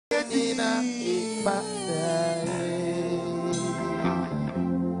Ina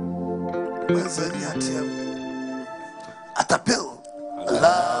Atapil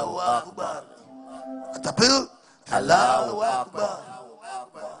Allahu Akbar. Atapil Allahu Akbar.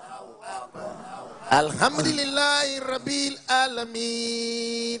 Alhamdulillahi Rabbil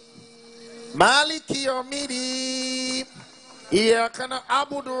Alamin Maliki Yawmiddin Iyyaka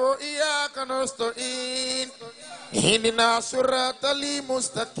na'budu wa iyyaka nasta'in Ihdina siratal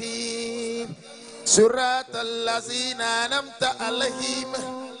mustaqim Siratal ladzina an'amta 'alaihim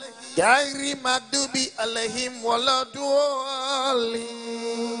ghairil maghdubi 'alaihim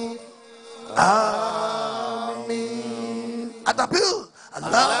waladdallin. Amin. Atapil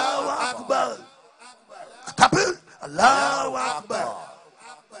Allahu Akbar. Atapil Allahu Akbar.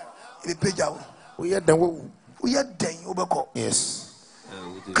 Ibi peja wo. Oye dan wo. Oye dan obeko. Yes.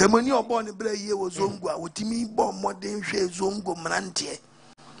 Kremoni obo ne bra ye wo zongo a wotimi bo moden hwe zongo mrante.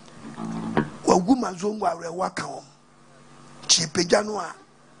 Wagu ma zongo awre waka wo. Chi peja no a.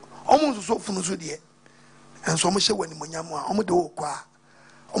 Omo so funu so de. Enso mo hye wani monyam a omo de wo kwa.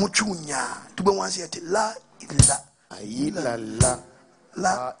 Omo twunya to be wan say la illa Ayila la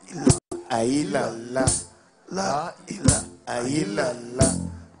la illa ayila la la illa ayila la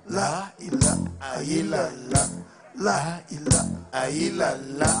la illa ayila la la illa ayila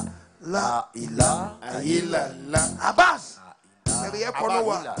la la illa ayila la Abbas maybe you kono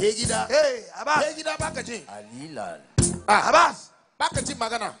wa Tegida. hey Abbas Tegida bakaji. Alila. Abbas Bakaji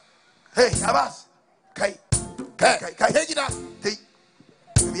magana. hey Abbas kai Tegida. hey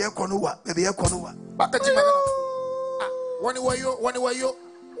maybe you kono wa Bakaji magana. Wani wayo.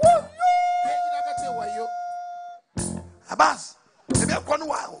 Tegida kate wayo. Abbas maybe you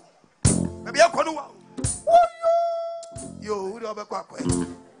kono wa yo who do be kwa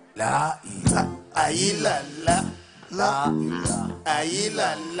La ila. Ayila la la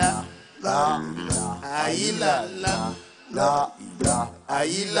ayila la la ayila la La ila.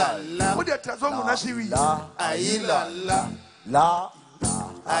 ayila la wo de trazongo na shiwi ayila la La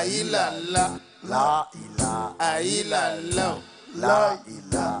ayila la la ila. ayila la La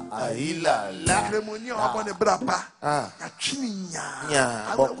ila. ayila la kremoni obo ne brapa ah atwini nya nya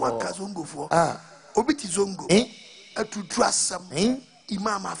ala boko waka zongo fo ah obi ti zongo atutu asam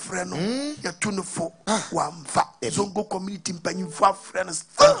imam afre no ya tunfo wa mfa zongo community mpanyimfo afre no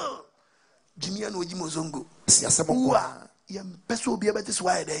still jimia no ojimo zongo siasemo wa ya mpeso obi abete so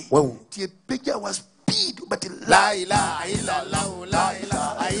wa dey Wow. tie peja was speed but la ilaha illallah la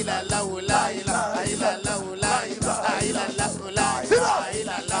ilaha illallah la ilaha illallah la ilaha illallah la ilaha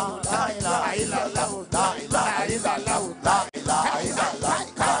illallah la ilaha illallah la ilaha illallah la ilaha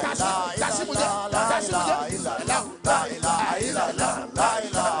illallah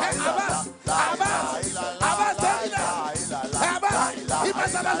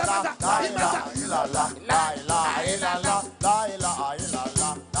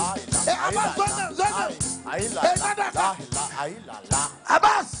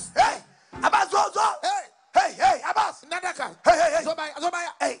Abbas hey Abbas zo hey Abbas Nadaka hey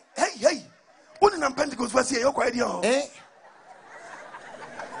Zobaya hey uni na Pentecost was here kwa edio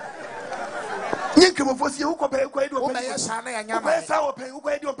nyeke mo fosi wo kwa edio Obaya shana ya nyama kwa sa wo pen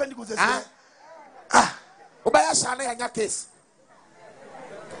kwa edio Pentecost Obaya shana ya nyakes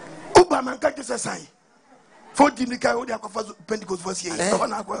uba manka kese sai for dimika wo dia kwa Pentecost was here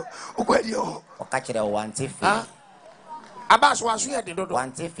ona kwa edio Okachire wantifi. Abbas was here the dodo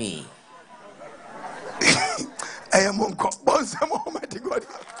Wantifi. monko bonse Almighty God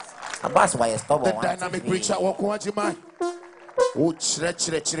Abbas why stop the dynamic preacher OKOH o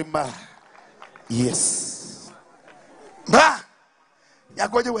chire yes ba ya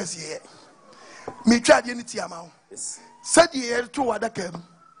goje was here me twa de ni ti ama wo said ye to wadakam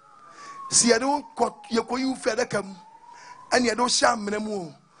si ye do ye koyi fu adakam ani ye do sha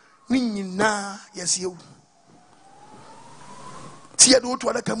mnamu ni nyina yesewu ti ye do to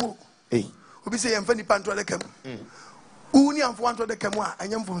adakam o obi se ye mfa ni panto adakam uni amfo anto adakam a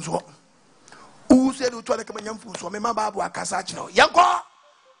anyamfo nso u se do to adakam anyamfo nso me ma baabu akasa kire yanko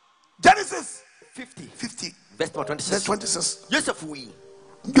Genesis 50 verse 26. Joseph we.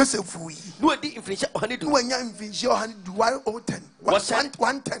 No di influence ohani du. No anya influence ohani du 110.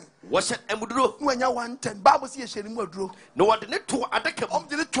 110. Washet emuduro. No anya 110. Bible say ehye ni mu aduro. No wade ne to adakam.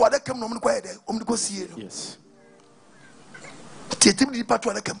 De ne to adakam no ko yede. De ko sie no. yes Tietim di patu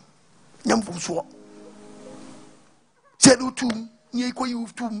adakam. Nyamfo so. Se do tum, ni ko yi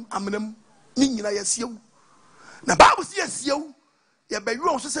tum amnam. Ni nyina yesiew. Na Bible say yesiew. Ye ba wi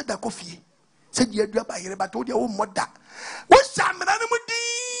on so se da kofie. Se di adua ba yere ba to de wo moda. Wo shamna no mudi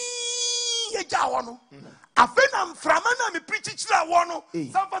ye jawono afena mframa na me preach chira wono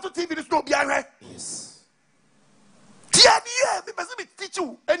samfa to TV ni so bia hwe yes dia dia me pese me teach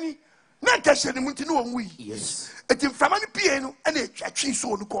you ani na ka hye ni munti no won wi yes eti mframa ni pie no na atwa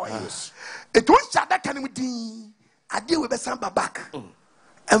so no ko yes eti won hya daka ni mudin ade we be samba back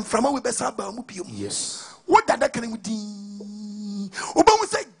mframa we be samba mu pie yes what daka ni mudin obamu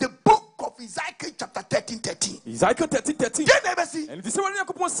say the book of Ezekiel chapter 13:13. Ezekiel 13:13. And this is what you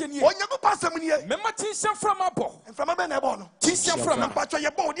can see. Onyago pasam ni e. Memma tinsia from abo. Mframa be na ebo no. Tinsia from mpacho ye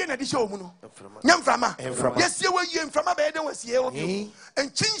bo de na de show mu no. Nyamframa. Yesie we ye mframa be de wasie o.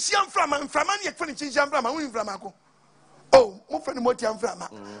 Enchinsia mframa ne ye fani chinsia mframa, wu mframa ko. Oh, mo fani mo tia mframa.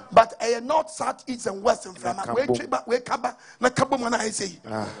 But north, south, east and west mframa. We kaba na kabo mo na I say.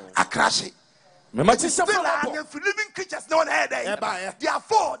 Akrashi. Still living creatures no one head.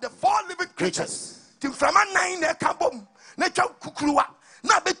 Therefore, the 4 living creatures. Tim from a 9 ne kabom. Ne cha kukrua.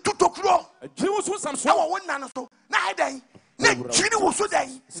 Na be tutokro. Jews was some so one nano so. Na head. Ne chini wo so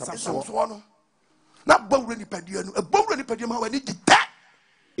dai. So no. Na bawre ni padia no. E bawre ni padia ma we ni gita.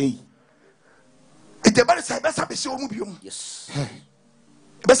 E de bare sai be sa be show mu biom. Yes.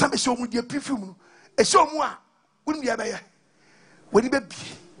 Be sa be show mu de perfume no. E show mu a unu dia be ye. We ni be bi.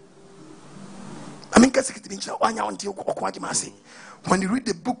 I mean, when you read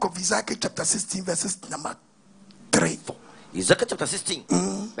the book of Ezekiel chapter 16 verses number 3. Ezekiel chapter 16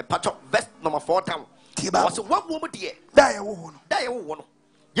 verse number 4 down. Was one woman dear. Die a woman. Die a woman.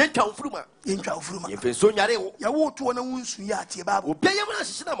 Yentwa fruma. Yefenso nyare wo. Ya wo to na wunsu ya tie ba. Obi ayam na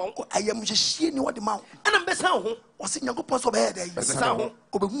hye na manko. Ayam hye ni wo de ma. Ana mbesa ho. O se Nyankopon so be head. Mbesa ho.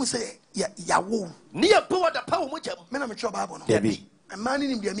 Obehu se ya wo. Ni ya po da pa wo mo jam. Me na me tro Bible no. Debi. Amani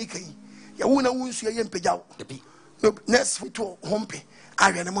ni bia mi kan. Ya wo na wunsu ye mpagyaw. Debi. No next to hompe.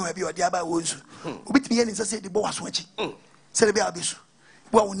 Ahwe na mo bi odi aba wonsu. Obitimi ye ni se de bo waso achi. Se de be abesu.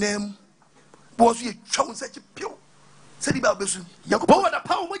 Bo wo nam. Bo so ye twa se achi pio. Se de be abesu. Yakobo da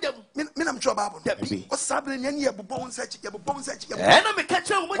pa wo mo jam. Me na me tro Bible. Debi. O sabre ne ye bobon se achi, ye bobon se achi. Na me ka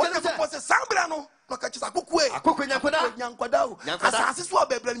twa wo mo jam se. O se sabre no. No ka chisa kokue. Akoko nyankwada o. Asase so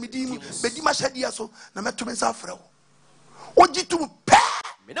abebra ni medi bedi ma hyedia so na meto me sa frɛ wo. Ojitu pe.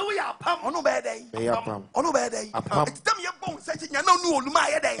 Me na we ya pam. Ono be dey. Ono be dey. It's them ye bon se nya na nu oluma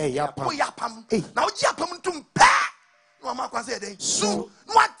ye dey. Wo ya pam. Na oji apam ntum pe. No ma kwa se dey. Su.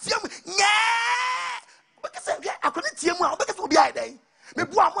 No atiam nye. Bekese bia akoni tiam a bekese obi aye dey. Me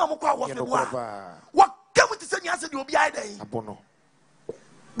bu amu kwa wo fe bu a. Wo kam ti se nya se de obi aye dey. Abono.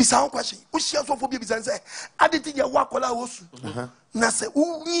 Bisa ho kwashi. Wo hia so fo bi bisa se adeti ye wa kola wo su. Na se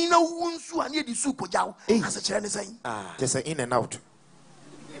uni na wunsu ani di su pojawo. Ase kire ne sen. Just in and out.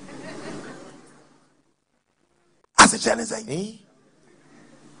 As a challenge,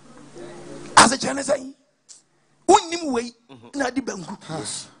 as a challenge, unim way na di bangu.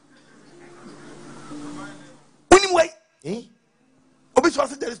 Unim way. Obiswa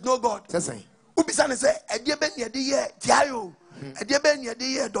say there is no God. Ubisa say edie be ne de ye tiayo. Edie be ne de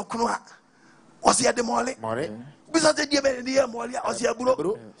ye dokuno a. Ose ye de mole. Ubisa say edie be ne de ye mole a ose ye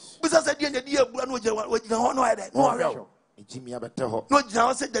buro. Ubisa say edie ne de ye buro na ojina ho no ede. No real. Ejimi abete ho. No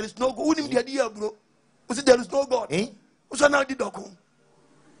ojina say there is no God. Unim de ye buro. Say there is no God. So now the dog.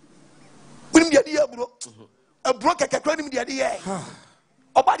 We need the bro. A broker can him the idea.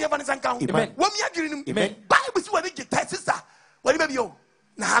 Obadi Evan and count. When we are doing him, Bible see what they get sister. What maybe you?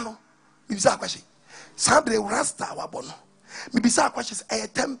 Nahano. Mibisa question. Sabre rasta wabono. Mibisa questions a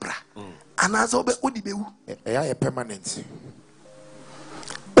tempera. And as obe odibewu. A permanent.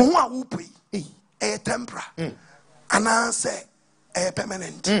 Owa wupi. A tempera. And I say a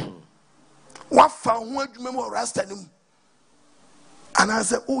permanent. What found one member rasta him? And I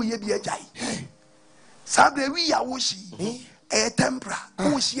said, oh, ye be a jay. Sabre we are wushi, a tempera,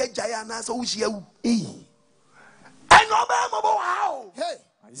 wushi a jay, and I saw wushi a I know how. Hey,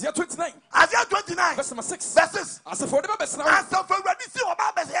 Isaiah 29. Isaiah 29. Verse number 6. Verses. As for the Babesra. As for ready to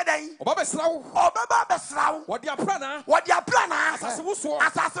Obaba Day. Obabesra. Obaba what your plan? What your plan? As I was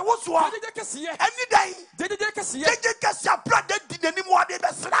any day. Did you catch your plan? Did any more than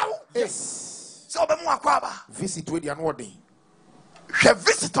the yes. So, visit with the unworthy. She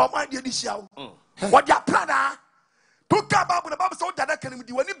visit on my dear this year. What your plan? To come up with the Bible so that I can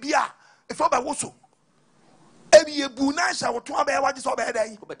do any beer if I was so. Every bunasha or 2 hours, what is over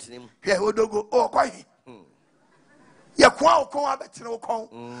there? Here, Odogo, oh, quite. Ya kwa ko abetino ko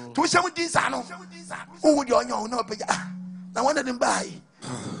to hye mudi sa no wo wodi onyo na obeja na wona dem bai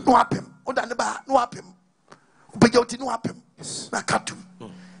no apem o da ne ba no apem obeja oti no apem na katum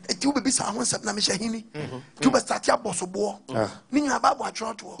eti wo bebi sa ho nsem na me hye hini tu be start abosobo ni nya ba bo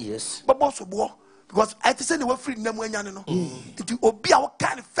atwoto yes bo bosobo because I say the free them when you know. It will be our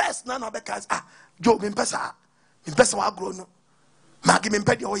kind first none of because Joe Mimpesa wa grow no. Magi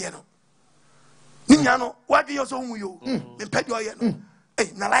Mimpedi oyeno. Ninyano, what do you so you? Mimpedi oyeno. Eh,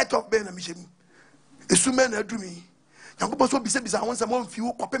 na light of Ben and Mission. A suman a dreamy. Young people be said, I want some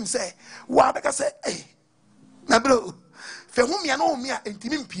few copem say, why because say, eh, na bro, for whom you know me and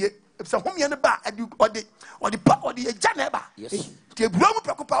Timim Pie, if some home in the bar, or the Janeba. Yes. The Brown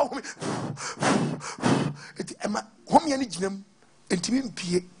Procopa home yanijim and Timim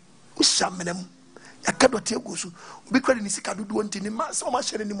Pie, who shaman them. I cannot tell you, because in the Sika do want in the mass so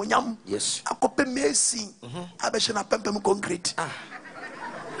much in the Monyam. Yes. A copy may sing, I bet you not pempem concrete.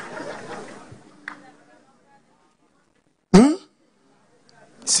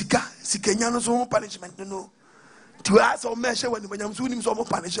 Sika nyano so punishment no to ask or measure when I'm soon so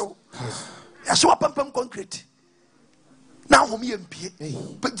punish you. I show up pam concrete. Now home MP.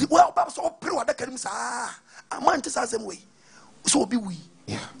 But well so pre what can say a man to same way. So be we.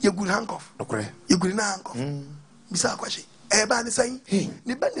 You good handcuff. Okay. You good handcuff. Bisa kwashi. E ba ni say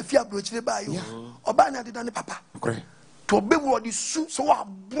ni ba ne fia brochi ne ba yo. Oba na de ne papa. Okay. To be wo di su so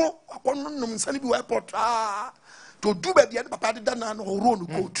abro akono nom sane bi airport to do baby and papa did na no run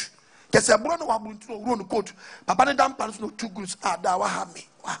coat. Yes, a brother wa run coat. Papa did damn pants no 2 groups da wa ha me.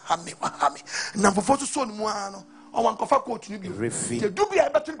 Na fofo so no mu ano. O wan kofa coat ni bi. Te do bi a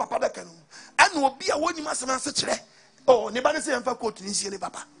betu papa da kan. An obi a woni masema se kire. Oh, ne ba ne se enfa coat ni sie ne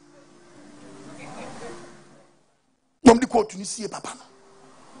papa. Nom di coat ni sie papa no.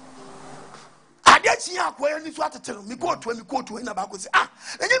 Ade chi akwa ni so atetero. Mi coat we na ba ko se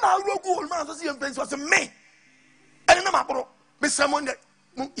enye na rogu man so se enfa so se me. And I'm a Miss Samon,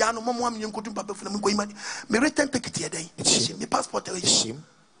 Yano Mamma, you couldn't papa for me. Me return ticket here day. Me passport. A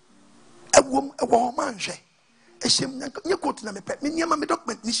woman, a shame, you go to me pet me near my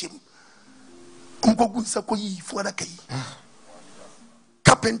document. Nishim. Go Sakoi for the key.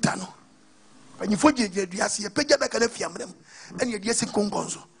 Carpentano. When you forget you see a pega back and a fiam and you're guessing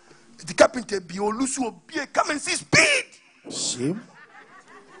Congonzo. The carpenter be or Lucio be a come and see speed. Shame.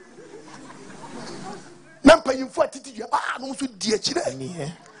 Nampa you for titi no so die chire ni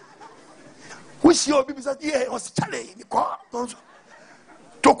he we see obi bi say here was challenge ni ko no so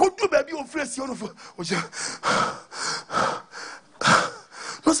to ko du ba bi o fresi ono fo o je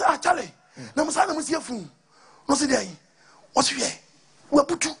no say challenge na mo say na mo see afu no say dey o so ye we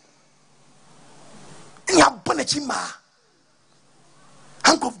butu ni abona chi ma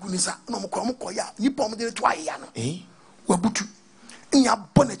handcuff gunisa no mo ko ya ni pom de to aya no we butu ni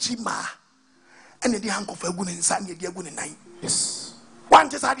abona chi ma and the handcuff a good inside the good nine. Yes. One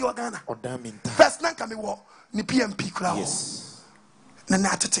just had your Ghana. Or damn it. First, Nankami war, the PMP crowd. Yes.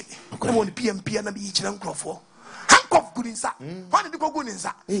 Nanatati. Come on, the PMP and be each and for. Handcuff good inside. Why did you go good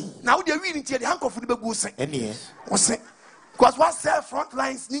inside? Now they're reading the handcuff with the goose. Any was it? Because what's their front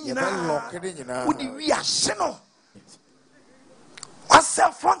lines? Nina. Would you reaction? What's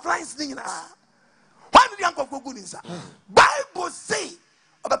their front lines? Nina. Why did the handcuff go good inside? Bible say.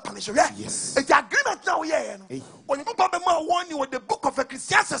 Punish you, yes. It's the agreement now, yeah. When you go back and warn you with the book of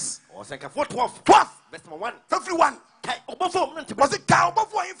Ecclesiastes, or second 12, best one, everyone. Was it cow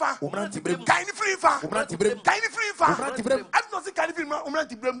before you found? Kind of free far, kind of free far. I don't see kind of free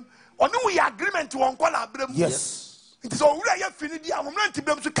or no agreement to one yes. It is already finished. I'm not to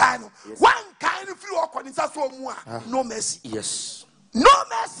be kind of one kind of free or no mercy. Yes. No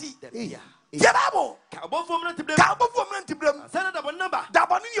mercy. Yababo, Cabo for Mantiblum, Senator number,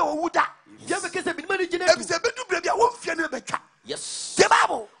 Dabonio Wuda, Yabakes have been managing every seven to play a wolf and a yes,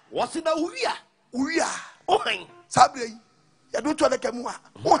 Yababo, what's in the we are, oh, Sabri, you don't try to come on,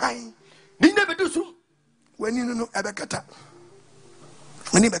 oh, you never do so when you know Abacata.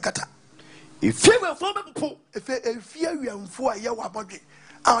 When you Bacata, if you were for the if fear you and 4 year body,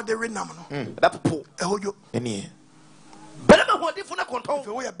 out the renamino, that pool, a hold any. Better what if I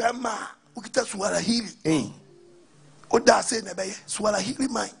control we are Bama. Ukita Swahili. Oda say na be Swahili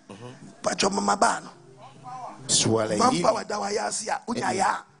man. Pacho mama ba no. Swahili. Mamba wa dawa ya sia unya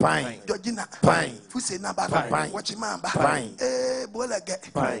ya. Pine. Georgina. Pine. Fuse na ba. Watch mamba. Pine. Bolege.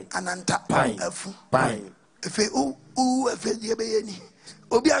 Pine. Ananta. Pine. Afu. Pine. Efe efe die be yeni.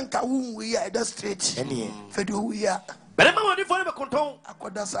 Obi anka wu wi ya da straight. Eni. Fe do wi ya. Bere ma woni fo be konton.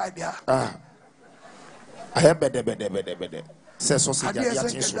 Akoda side ya. Aya bede. Say sausage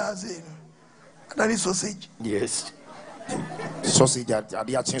that is sausage. Yes. Sausage at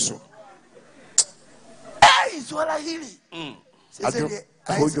the Achinso. Hey, Swahili.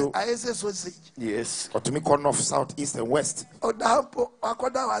 I say sausage. Yes. Or to me, corn north, south, east, and west. Oh, I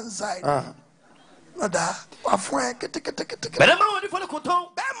got that one side. No, that. But I'm only for the cotton.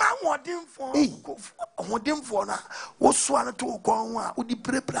 Hodim for na was swan to go with the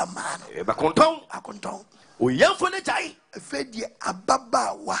prepra man. Bakonton. O young for the jai. Fed ye a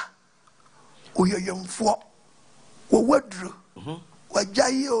baba wa. O young for. What drew? What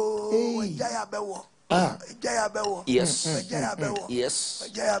jayo, jaya bewo. Jaya bewo. Yes. Jaya bewo. Yes.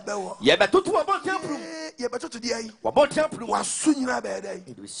 Jaya bewo. Ye beto to about temple. Ye beto to the eye. Wabon temple Was soon a bed.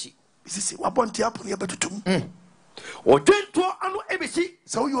 see. This is Wabon temple ye beto to. Or drink to ano ABC.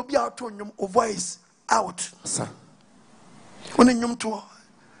 So you'll be out on your voice out. Sir. When you to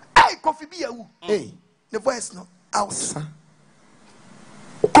hey, coffee be a hey, the voice no out. Sir.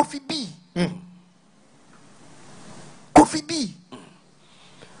 Coffee be. Coffee be.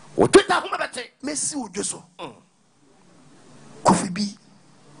 O drink that home about it. Messi o Joso. Coffee be.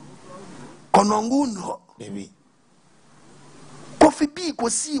 Konongu no. Baby. Coffee be ko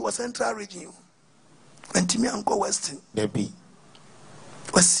see was central region. And Timmy Uncle Western. Baby.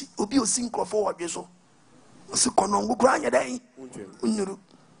 Was obi o sing for Joso. Was Konongu granya day. Unuru.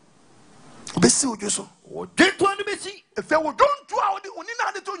 Bessi o Joso. O drink to ano Bessi. If they will don't do our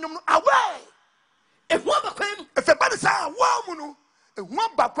unina de to nyum away. If one back if a bad sa wa mu no.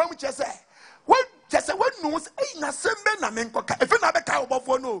 One back from chese. What just when knows na sembe na menkoka. If na be ka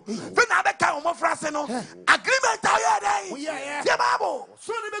obofo no. If na be ka omofrase no. Agreement aye dey. Yeah. Bible.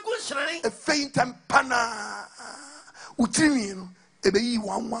 So ne be go shrine. A faint and pana. Utimi no. Ebe yi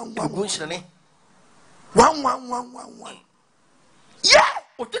 1 go shrine. 1 Yeah.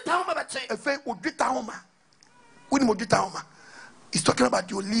 O dita homa ba che. A faint o dita homa. When mo dita homa. He's talking about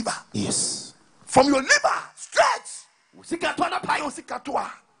your liver. Yes. From your liver straight. Usika to na pai. Usika to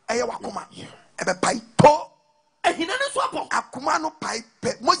a eye wakoma. Ebe pai to. Ehina ne so apo. Akoma no pai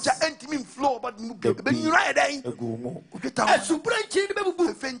pe. Moja entimi flow but mu be nyura e den. Egumo. Udita homa. Esubranchi ne be bubu.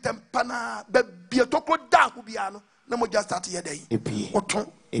 E fentem pana be bia toko da ko bia no. Na moja start ye den. Epie.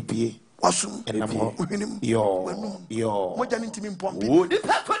 Oton. Epie. Wasum. Enamo. Uhinim. Yo. Moja ntimi mpompi. O di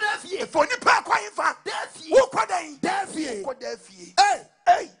pa ko da fie. For ni pa kwa infa. Da fie. Wo kwa den. Da fie. Ko da fie.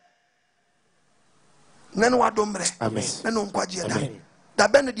 Hey. Nene wa dombre. Amen. Nene nkwaje da. Da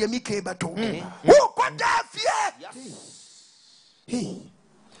ben de mi ke beto. Wo kwada fie. Yes. Hey.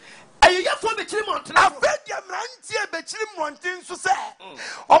 Ayi ya fo be chiri monten. Afedia mrantie be chiri monten so se.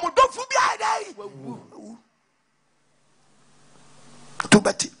 Omodofu bi adai. To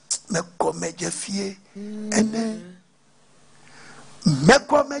beti meko meje fie ene.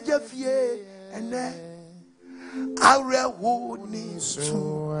 Meko meje fie ene. Arewo ni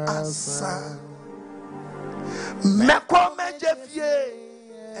su asa. Meko meje fie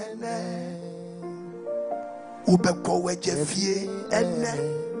ene. Ubeko weje fie ene.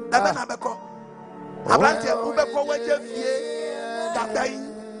 Ebe na beko. Abrante ubeko weje fie. Dabai.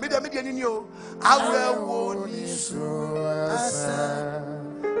 Media nini o. Arewo ni su asa.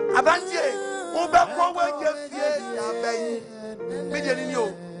 Abrante ubeko weje fie dabai. Media nini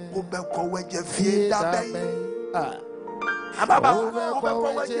o. Ubeko weje fie dabai. Ababa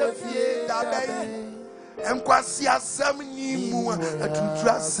ubeko weje fie dabai. Enkwasi asem ni mu atutu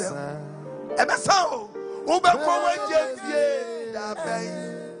asem ebe sao ubeko weje fie da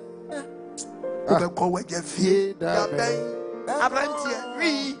ben ubeko weje fie da ben abrantie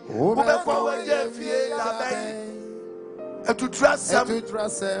wi ubeko weje fie da ben atutu asem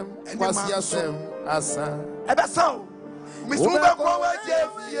enkwasi asem asa ebe sao misu ubeko weje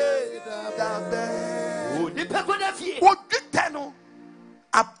fie da ben O di pa ko da fie. o diteno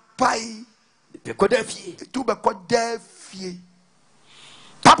apai Peko da fie. Tu be ko da fie.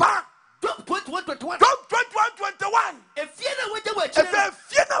 Papa, 21. don't 21. E fie na waje wa chire. E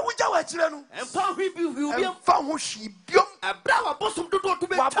fie na wuja wa chire no. Emfa hwi bi. Emfa ho hwi biom. Abra wa bosom dodo to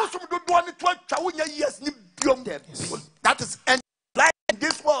be. Wa bosom dodo ni to atwa wonya yes ni biom. That is end life in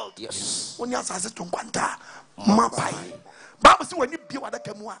this world. Yes. Oni asase to nkwanta. Mapai. Bible say wani bi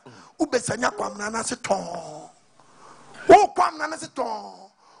wadaka mu a. Ubesanya kwamna na se ton. Wo kwamna na se ton.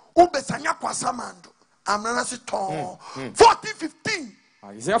 Ubesanya kwa samando amnana se ton 14:15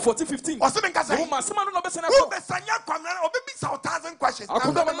 Isaiah 14:15 Osemenka say samando no besana ubesanya kwa amnana obebi sa 1,000 questions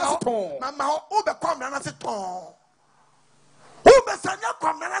mama ube kwa amnana se ton ubesanya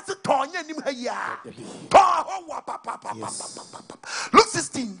kwa amnana se ton nya nim ha ya ton ho wa papa Luke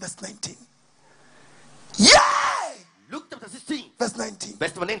 16 verse 19 yeah Luke chapter 16 verse 19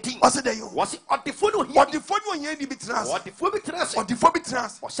 verse 19 what's it there you was it on the phone here what the phone you hear be trans what the phone be trans or the phone be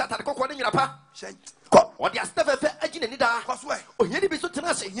trans or shata the kokko nyina pa ko or the astafa fe agina ni da cause why o yeni bi so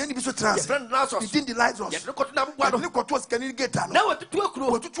trans yeni bi so trans friend naso within the lives of ye de koto na bua ni koto scanning gate no na watutu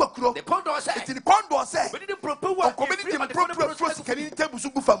akuro the condo say it's the condo say we didn't propose what community propose scanning table so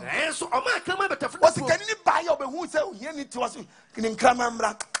gufa so o ma kan ma beta what's scanning buy your who say so here need to was in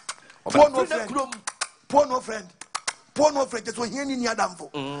Kramambra. Poor no friend. Poor no friend. Poor no friend. So here need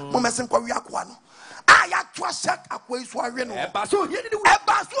Adamfo. Momesin kwa wiakwano. Aya twa shak akwai so awe no. Eba so here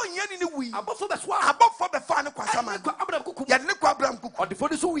ni wi. Abofo be fa ne kwasama. Ya ne kwa Abraham kuku. Odifo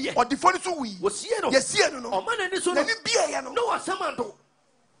ni so wi. Wosie no. Yesie no. O man ni so no. Na ni bia ya no. No asamando.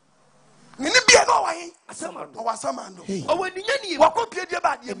 Ni bia no wa hin. Asamando. O wasamando. O waninya ni. Wakopie dia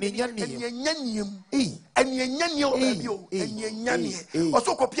ba dia. Enyaniem. Enyaniem o ba bi o. Enyaniem. O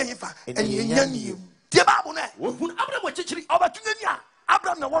so kopie hifa. Enyaniem. Dia ba bo na. Ohun Abraham wachichiri. Obatunani a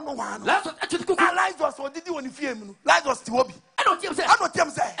Abraham na one one. Lazarus actually kuku. Lazarus o didi woni fie mu no. Lazarus ti obi. Ano tiem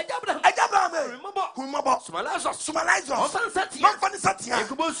say. Abraham. Humabo. Suma Lazarus. Nonfani satia.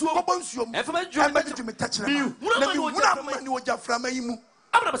 Kobonsuom. Efema djumi tachira. Na ni oja frama yi mu.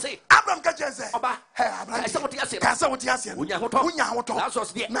 Abraham ka je say. Oba. Hey Abraham. Kasa woti ase. Unya hoto.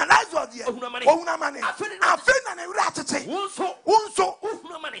 Lazarus de. Na Lazarus de. Ohuna mane. Afena na wura tete. Wonso.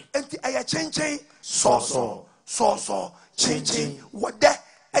 Ohuna mane. Enti aya chenchen so chin wode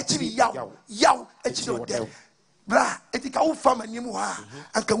achiri yaw achiri wode bra etika wo fama nimu ha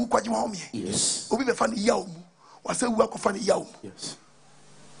anka wo kwaje ho me Yes. obi be fa ne yaw mu wasa wu akofa ne yaw mu Yes.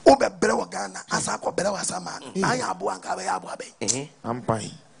 o be bere wo Ghana asa akọ bere wa sama anya abo anka be abo aben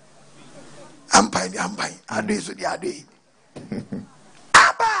Ampai ade so di ade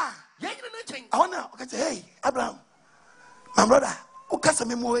aba Yanyina na chen. I wanna okay hey Abraham my brother o kasa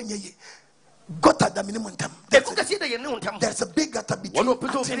me mo enye Gota da minimum time. There's a big gata between. One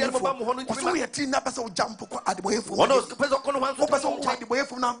of so we are teen up as a jump at the way for one of the way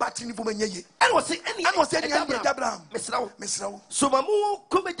from now back in for me. I was saying Abraham. Miss So Mamu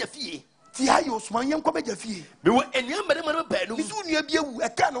come at the fee. Tiayos, my young comedy fee. We were any madam bed. We soon near you a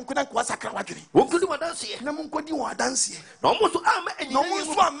canon could not was a crawatry. What could you dance here? No one could you are dancing. No more to arm and no one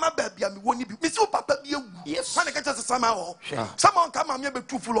swam my baby. I won't be Miss Papa. Yes, man, I catch us somehow. Someone come and maybe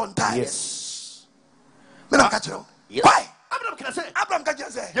too full on time. Yes. Why? Abraham can say. Abraham can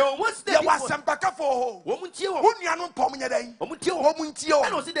say. Yo, what's there was some back for woman tio. Wunyan Pomina day. Woman tio. I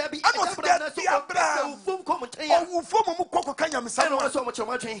don't see there be. I don't see there be Abraham. Oh, former Mukoko Kanyam, son of so much of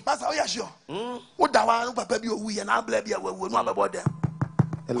my chain. But oh, yes, sure. What the one, Papa, we and I'll blab you will not about them.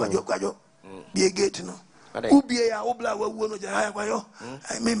 Hello, be a gate, no. Ubia, Obla, will know.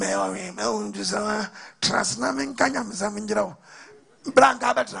 I may my own transnamming Kanyam, some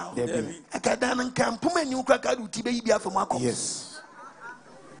Blanca Batrao. I can't come Puma new cracker to baby for Marco. Yes.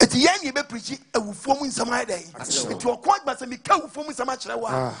 At the end, you be preaching a woman some day. It will quite but me come for me so much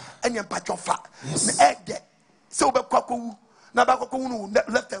and your patch of fat. Egg that. So, but Coco, Nabako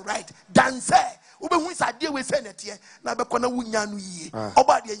left and right. Dance. Ube wins idea we send it here. Nabakona Wunyanu ye.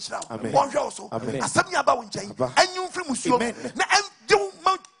 Obadi and Shroud. Bonjour also. A semi about Jane. And you from Monsieur. Now, do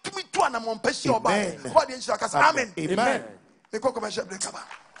mount to me to an among Pesci or Body and Shakas. Amen. Amen. The Cocomasha Brecaba.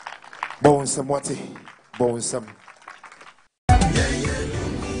 Bonsam wati. Bonsam.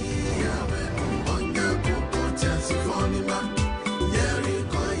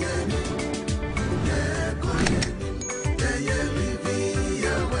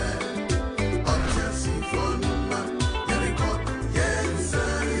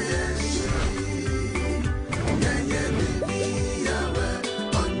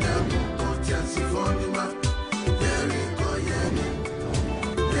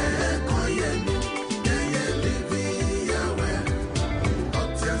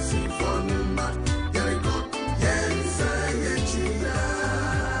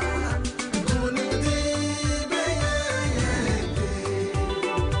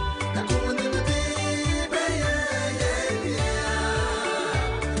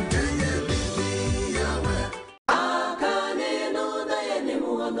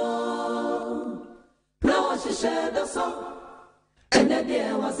 And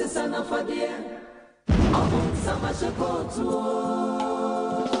there was a son of a dear. Among some much a go to.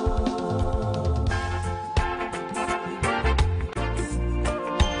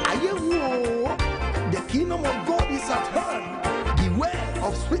 The kingdom of God is at hand. Beware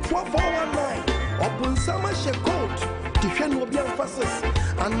of spiritual 419. Upon some shekot. Defend will be emphasis.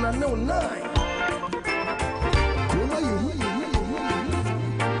 And I know 9.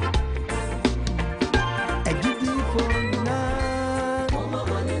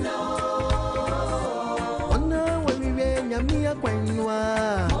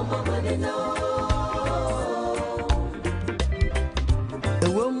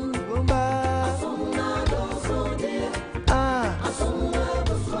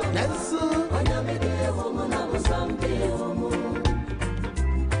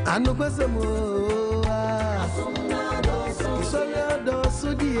 Anu kwasemo asomna do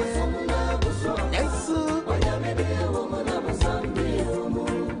so die Yesu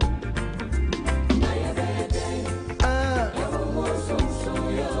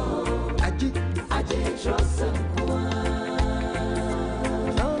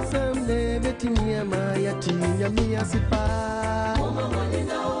tinia maya tinia mia sipa mama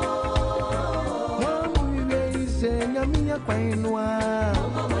malina mama ile senya mia kwainwa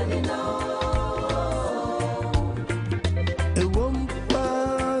mama malina ewom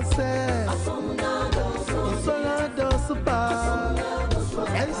pase asona do supa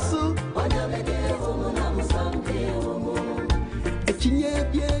ensu onyamede omuna musampe omo ekinye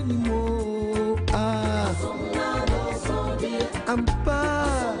bieni mo asona do sodi ampa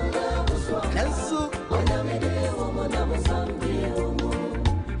ensu onyamede omuna musampe omo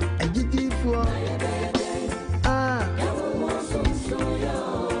ejidifo yawo sonsoya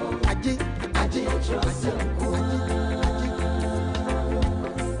aji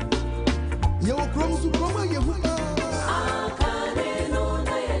yo kromsu kroma yehuba akane no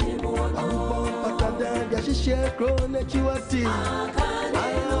na yenimu patada ya shishe krone chiwati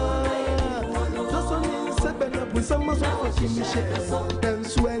akane no na yenimu dosoni sebena busama so chimishe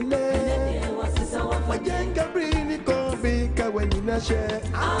tensuele wajenga brini kombi kawenina she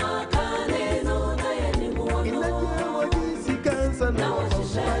akane no na yenimu inaje wajisi kansa na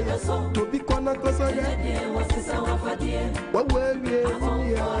washishe to be kona kosa ya wasisa wafadie wawewe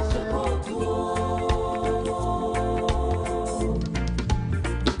ya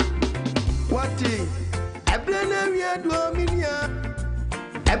wati ebrena wiedo minia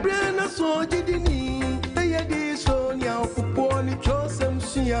ebrena so jidini eyedi so nya okupo ni chosem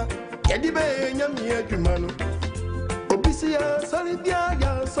sia yedi be nyame adwumano obisi ya sori bia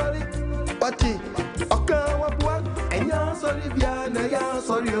ya sori wati oka wabua enya sori bia na ya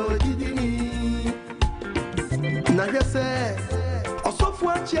sori ojidini na yese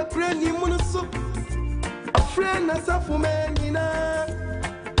osofu achi ebreni munusu friend na safu menina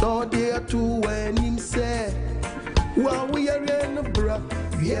no dey to when him say wa we are in bra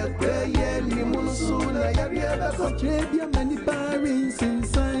we are crying ni munusu na ya ba ko trebia mani parents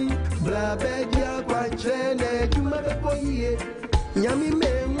inside bra be dia kwa chene juma be ko yie nyami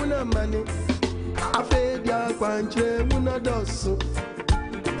me muna mani afe dia kwa chene muna dosu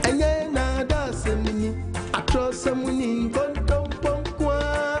enye na dasu ni atrosa muni kontom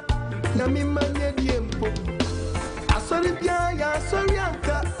ponkwa na mi manye diempo asori bia ya sori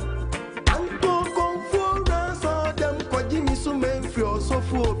anka anko konfora so dem ko jimi su menfri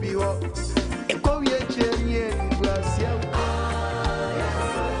osofu obi ho eko wie chenye gracia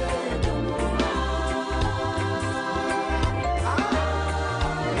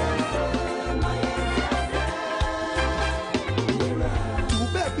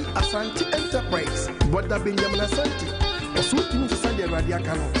baby Ashanti enterprise brother Benjamin Ashanti osuti mu Sunday radio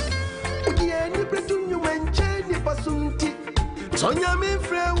kano udiye ni pretunyu menche ni pasunti sonya mi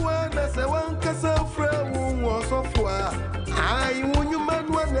frewa na se wankasa frewu osofua ai wunyu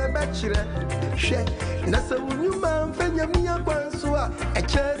manwa na bechire hwe na se wunyu manfanya mi akwanso a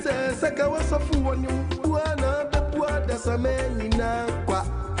echese saka wasofu woni bua na bebua da sameni na kwa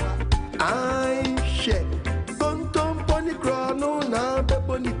ai hwe kontom poni krono na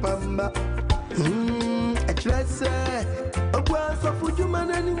beboni pamba echese ogwa sofu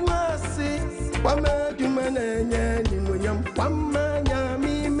jumana ni wasi wama jumana nyani monyam wama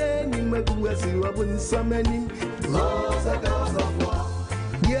nyami meni maguasi wabunsamani moza kausafwa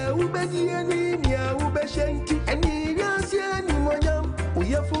ya ubedieni ya ubeshenti eni yasieni monyam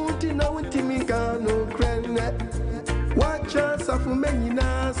uyefuti na untimikano krene wacha safu meni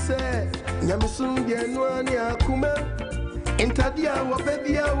nase nyamisungi enwani akume intadia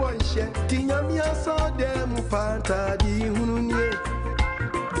wabedia wanshe tinyamia sode mupanta di hununye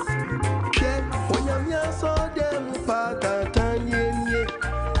she wanyamia sode mupanta tanyenye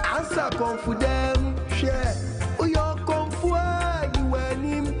asa confidem she uyo konfua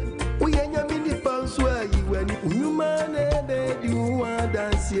yiwanim uyenyamini pansua yiwani unyumane bedi uwa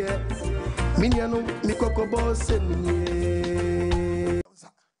dansie minyano mikoko bose minye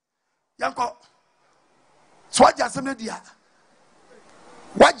yanko swaja semne dia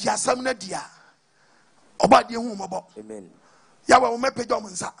wagye asam na dia oba de hu mobo amen ya wa mo pejọ mo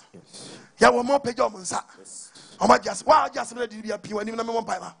nsa ya wa mo pejọ mo nsa o ma jas wa asam na dia piwanim na me mo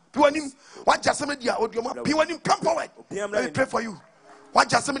pai ma piwanim wagye asam na dia Oduom piwanim come forward let me pray for you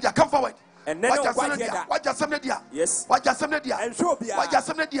wagye asam na dia come forward and then wagye asam na dia yes wagye asam na dia wagye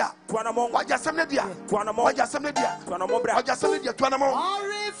asam na dia tuanamon wagye asam na dia tuanamon wagye asam na dia tuanamon bra wagye asam na dia tuanamon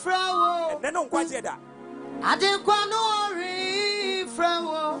ori frawo and then on kwaje da adenkwa no ori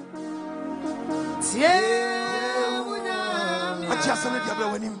frawo tie munya wagye asam na dia bra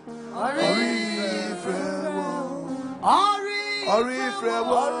wanim ori frawo ori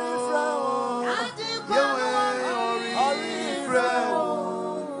frawo adenkwa ori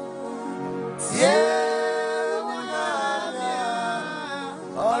frawo tie munya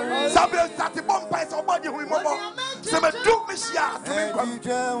Sabre sati bompa so body hu mo bo. Se me do me sia to me kwa.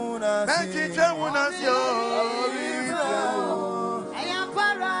 Menji jewuna sio.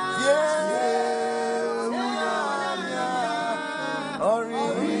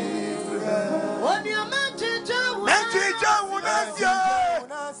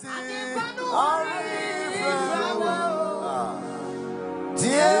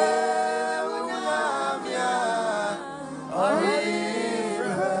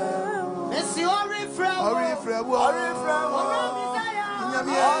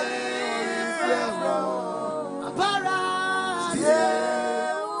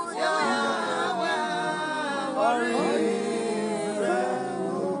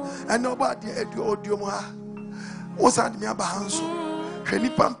 And nobody at your Oduom was at me about Hanso. When he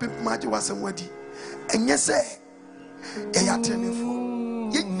pumped Matty was somebody. And yes, sir, I attended for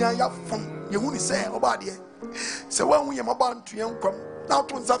you from you wouldn't say about it. So when we am about to young come, now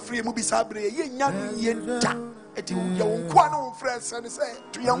to free movie sabre, young yen. At your quano friends and say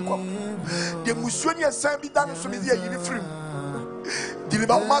to young come. The Musunia Sammy done so many years free.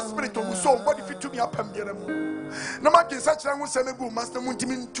 Deliver my spirit of so body fit to me up and get them. No matter such a good master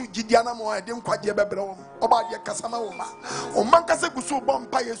Muntimin to Gidiana Mo, I didn't quite get better about your Casama or Mancasa so bomb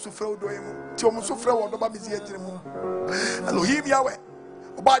pious to throw doing Tiomusufra or Babizia. Elohim Yahweh,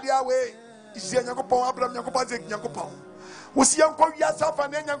 Obadi Yahweh, is Yanko Abraham Yakopazik Yakopo. Was young yourself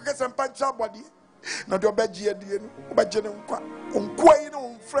and then you get some punch up body. Not your bed, but General Quay,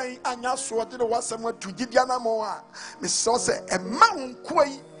 friend, and your sword was somewhere to Gidiana Moa, Miss Sauce, a man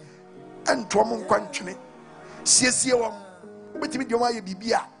Quay and Tomon Quantry. See, with me, you be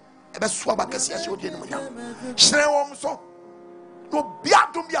beer, and a swab as you did. Shrew so no beer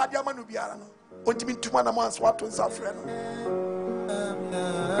to be a diamond. What do you mean 2 months? What was our friend?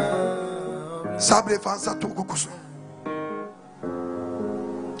 Sabre fansa to Kukusu.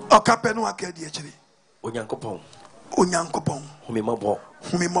 O Capeno Acadiachri. Onyankopon.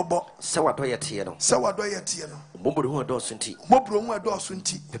 Humimobo. Sawa doya tieno. Sawa doya tieno. Mobro hu adosunti. Mobro hu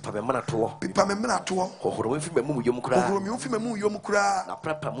adosunti. Pepa me mana to. Pepa me mana to. Hohoro mfi me mu yom kura. Hohoro me mfi me mu yom kura. Na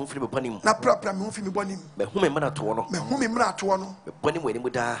prapa mu mfi me bonim. Na prapa me mfi me bonim. Me hu me mana to no. Me hu me mana to no. Me bonim wani mu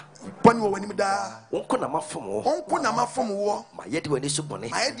da. Bonim wani mu da. Wonko na mafom wo. Wonko na mafom wo. Ma yede wani su bone.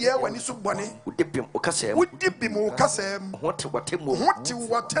 Ma yede wani su bone. Udipim okasem. Udipim okasem. Hote watem. Hote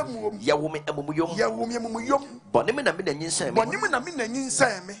watem. Ya wo me amum yom. Ya wo me amum yom. Bonim na me na nyinsam. Bonim na me na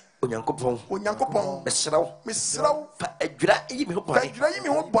nyinsam me. Onyankopon mesraw fa adwira yi me ho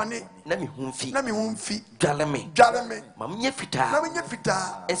bone na me hu mfi dwale me mam nya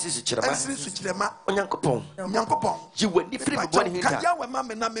fita ensi su kirema onyankopon yi wani firi me bone hinta ka ya we ma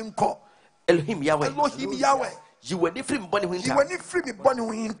me na me nko Elohim Yahweh yi wani firi me bone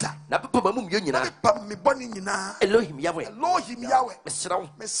hinta na papa mamum yo nyina papa me bone nyina Elohim Yahweh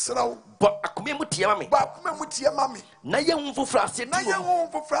mesraw bo akome mu tie ma me na ye hu fofra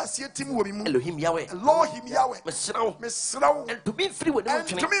asie tim wo mi mu Elohim Yahweh mesraw to be free when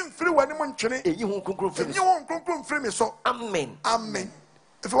you ntwene eyi hu konkron free me so amen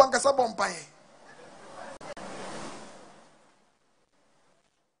if you want kasa bompai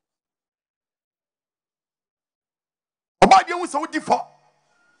obade hu so di fo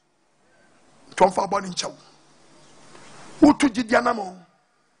tomfa boni nchaw utu gidiana mo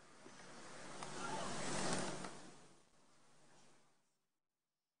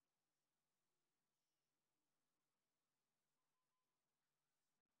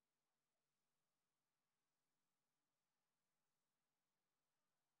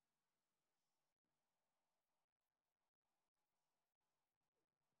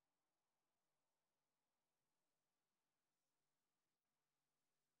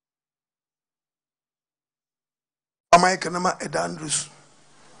Amai kanama edandrus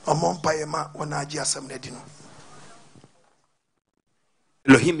amon payema wana AGYESEM nedino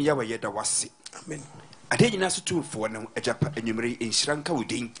Elohim Yahweh yeda wase amen ade nyina so tumfo no ajapa anwumre enhyiranka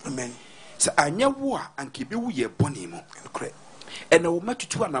wodin amen sa anya wo a anke be wo ye bone mu nkre ena wo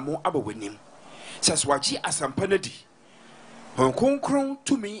matutu anamo abawanim sa so wachi asampa na di honkonkron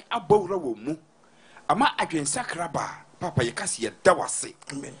tumi abawura wo mu ama adwensakra ba papa ye kase ye da wase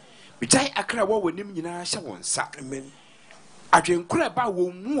amen bijai akra wo wanim nyina hye won sa amen adwenkura ba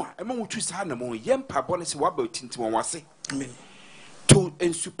wo mu a ema wo tu sa na mo yempa bone se waba tintim won wase amen to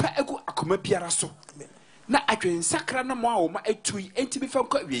ensupa egu akoma biara so amen na adwensakra na mo a wo ma etui enti bi fa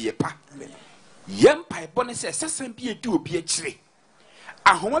nkwa wieye pa amen yempa bone se sesam bi edi obi akire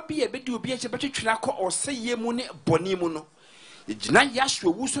ahoma bi e bedi obi akire betwetwena ko oseye mu ne bone mu no yigina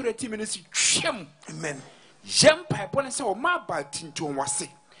yahwe wu so reti mi si twem amen yempa bone se o ma ba tintim wase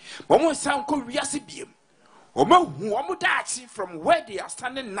Bomo san ko wiase biem from where they are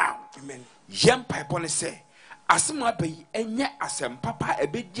standing now. Amen. Yem Pipon say, Asima Bay, and yet Asam Papa, a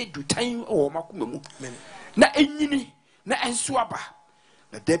bit to time or Makumu. Na Enini, na Enswaba.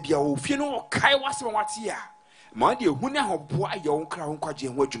 Na Debia, if you know, Kai was what here. My dear, when I hope your own crown quaji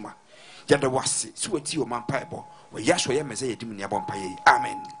and Wajuma. Yada was it, sweet you, man Piper, where Yashua Yamazay Dimia Bompaye.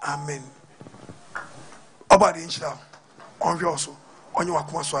 Amen. Amen. About the inch on your so, on your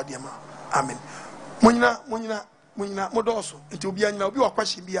Akwaso Diama. Amen. Munina, Modoso, it will be a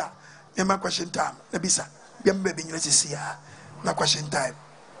question be a question time. Nabisa, Biam baby, let's see her. No question time.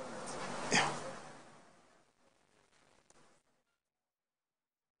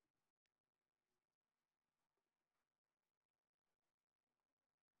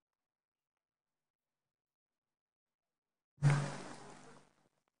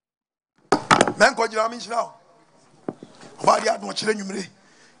 Man, God, you know, now. Body had no children, you may.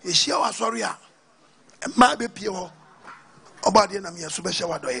 Is she our sorry? My baby, about the enemy, a super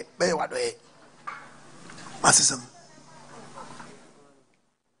shower, bay, what way. Massism.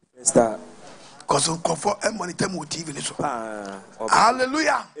 Because on comfort and money time with TV.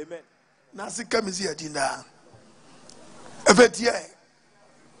 Hallelujah. Amen. Nancy comes here, Dinda. A vet year.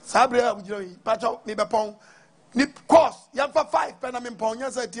 Sabria, would you patch out me upon nip cost, young for 5 penam pound,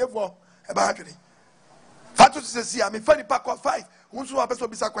 yes, I dear for a battery. Fatu says, I'm a funny pack of 5. Who's who are be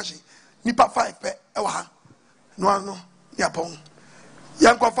question? Nipa 5 pe ewa. No, yapon.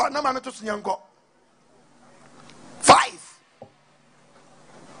 Young for no man to young go. 5.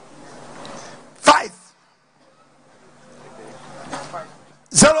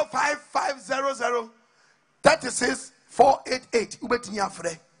 05500 36488. Ubetinya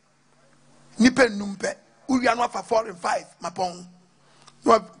fre. Nipe numpe. Urianwa for 4 and 5. Mapon.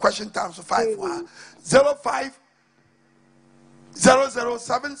 No question times for 5. 05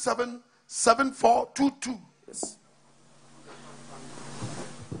 0077 7422. Yes.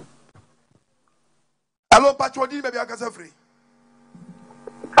 Hello, Patrodi, maybe I can say free.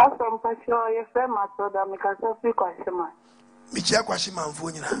 Awesome, Pacho, your friend, my brother, make us a free question. Michelle Kwashima,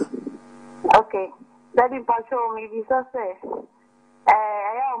 phone. Okay. Daddy Pacho, maybe so say.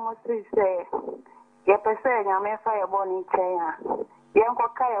 I almost say, your person, I may fire born in China. Young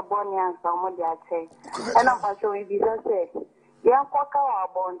Coca born and some of the say. And I'm Pacho, maybe so say. Young Coca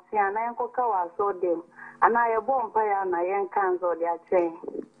born, see, and I am Coca so dim. And I am born by an iron cans or their chain.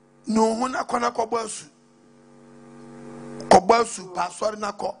 No one a corner cobosu. Kobosu, Pastor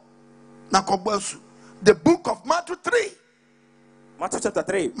Nakobosu. The book of Matthew 3. Matthew chapter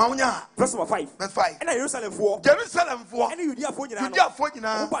 3. Maunya. Verse number 5. Verse 5. And Jerusalem for. Jerusalem for. And you dear for you. You dear for you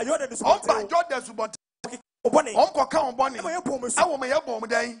now. Opa Jordan is Opa Jordan subot. Obone. Onko ka obone. I will make a bomb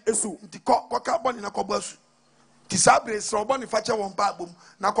dan. Esu. The coca bonny na cobosu. Tisabre is robon facher one babum.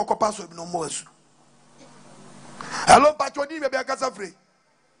 Na coco pass with no more. Hello, Patroni, maybe I can say free.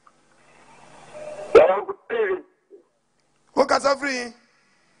 What can say free?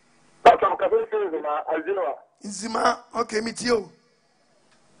 Zima, okay, meet you.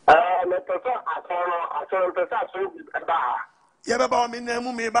 Yababa,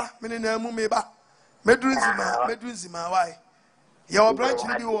 meba. Medruzima, why? Your branch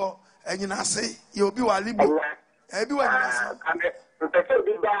will be war, and you say you'll be a libo. Everyone,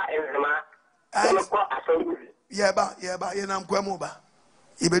 Yaba, Yanam Quamoba.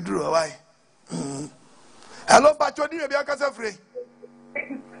 Ibedru, why? Hello, Patroni, maybe I can say free.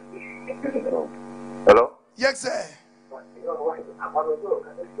 Hello? Yes, sir.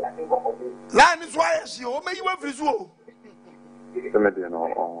 Line is why she will make you a visual.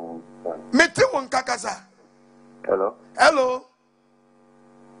 Mete one kakasa. Hello? Hello?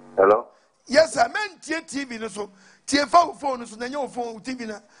 Hello? Yes, I meant TV. No, so TFO phone, so then your phone,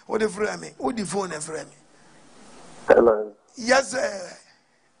 TV, or the frame, or the phone and frame. Hello? Yes, sir.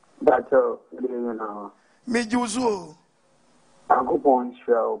 That's all. Me Juzo. I go on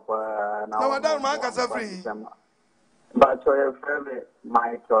show, No, I don't mind us free. But your friend,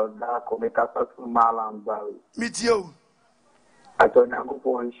 Michael, that will make us to Malam Valley. Meet you. I don't know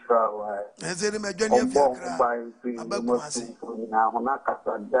on show. I said, my journey by free. Now,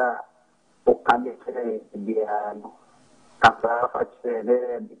 Nakasada, Okane, Biano, Kasa,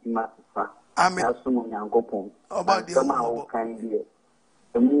 Matifa. I'm assuming Uncle Pong. About the somehow kind of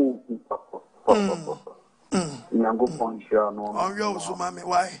the move. On your so, mammy,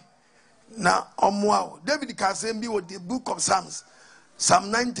 why? Now, wow, David can be with the book of Psalms,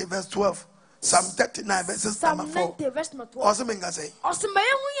 Psalm 90, verse 12, Psalm 39, verses Psalm 4. 90, verse 12. Awesome, I say. Awesome,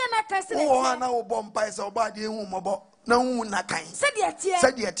 I can say. Oh, now bomb pies or body whom about no one kind. Said yet,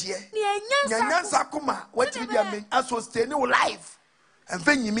 said yet, Sakuma, what you mean? As was stay no life and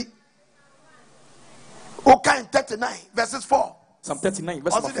fing me. Okay, 39 verses 4. Psalm 39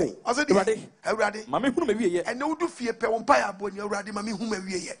 verse 4. Everybody. Mami hunu me wiye. And no do fear pe on paya boni everybody mami hu me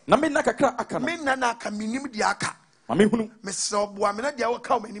wiye. Na me na kakra aka no. Me na na aka minim di aka. Mami hunu. Me so boa me na dia wo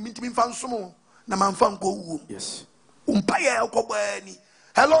ka me ni ntimi mfa nsomo na manfa nko wu. Yes. Umpaya ekobani.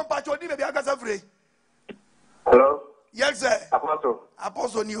 Hello Pacho di me bi aka safre. Hello. Yes sir.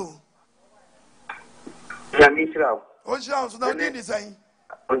 Apostle new. Ya mi sira. O sha so na di say.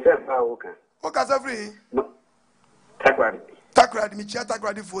 O se fa wo kan. O ka safre. Takrad mi chia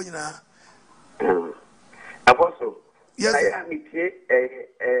takrad fo nyina. Apostle. Yes. I am tie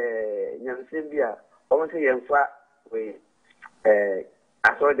nyamse bia o se yemfa we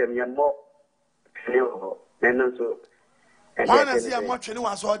aso dem yemmo feel neno so. Wanna see a much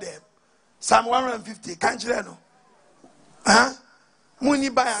anyone saw them. Psalm 150 can't you know? Huh? Muni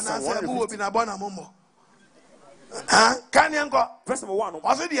buy an answer who will be a bona momo. Huh? Can you go? First of all,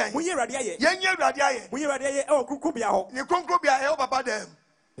 was it the end? We are ready. Young radia. We are ready. Oh, Kukubia. You can't go be a help about them.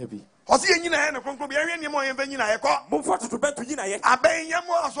 Maybe. Was he in a concubia any more in Venina? I call Mumfort to bed to Yina. I bang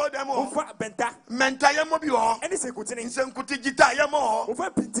Yamo, I saw them all. Benta. Menta Yamobio. And it's a good thing. Some Kutijita Yamo. Mufa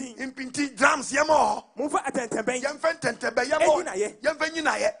Pinti. In Pinti drums Yamo. Mufa attend Bay. Young Fenton Tebe Yamo. Young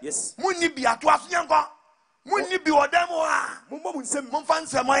Venina. Yes. Muni be at was younger. Muni be or demo.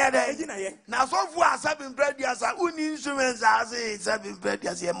 Mumfansa Moya day. Now so far 7 bread years are uni instruments as 7 bread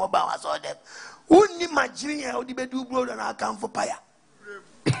years here mobile I saw them. Uni imagine how the bedu blow and I come for paya.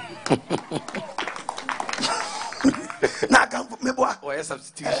 Na come for me boy. Oh,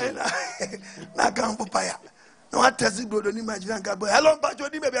 substitution. Na come for paya. No what test it bro don't imagine ka boy. Hello Pacho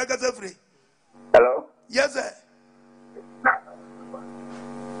di maybe I got free. Hello. Yes sir.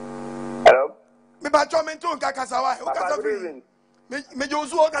 Hello. Me Pacho men to nka kasawa. O kasa free. Me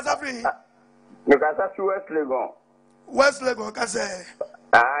Josu o kasa free. Me kasa su West Legon. West Legon kasa.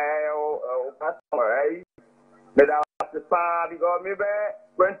 O pastor me da pa because me be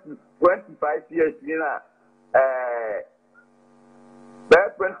 25 years na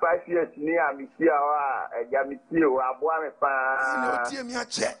 25 years ni amisi awa ejamisi o aboa me pa. No tie me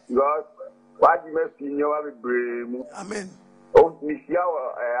ache. God waji me finyo wa be bremu. Amen. Oh, misi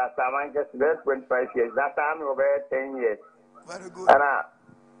awa Asamanke 25 years. That time over 10 years. Very good. Ana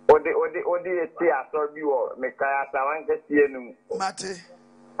odi eti asorbi wo me kaya Asamanke tie nu. Mate.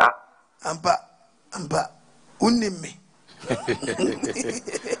 Ampa. Unime.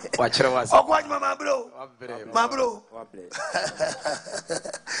 Watch your was. My bro.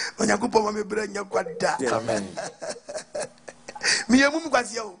 When you go for my brain, you got that. Amen. Me, a woman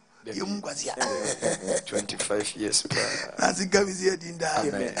was you. You was 25 years. As it comes here, didn't die.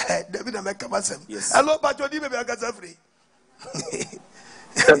 David, I make a massive. Hello, but you didn't make a free.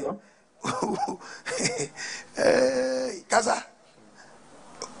 Hey, Casa.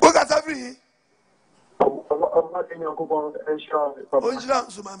 What got free?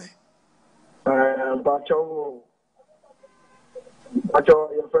 Bacho,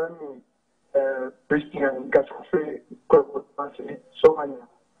 your friend, Christian, Cafe,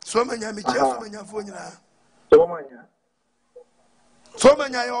 so many,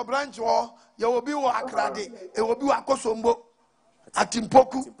 your branch war, you will be Akrade, it will be Akosombo,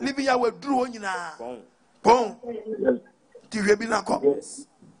 Atimpoku, living our drew on you now. Boom. Yes.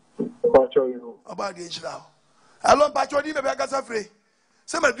 About the age now. Hello, Pacho, you may be a gas free.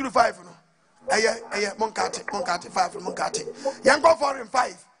 Some do 5. Moncati, 5, Moncati. Young go 4 and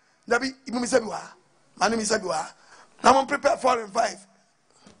 5. Nabi, you may say you are. My name is Abua. Now I'm prepared 4 and 5.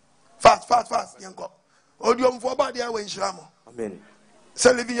 Fast, young go. Oduom for about the hour in Shramo. Amen.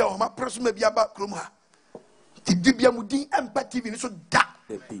 Say, living your my person may be about Kruma. The Bibia Mudi empathy in so that.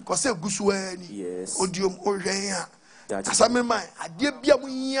 Because say Guswani, yes. Oduom Orea. Asame man ade bia mu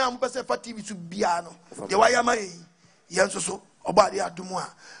yam pese fa TV su bia no de waya mai yenso so oba de adom a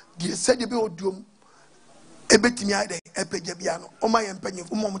de se de be Oduom ebetimi ade epeja bia no o ma yempanye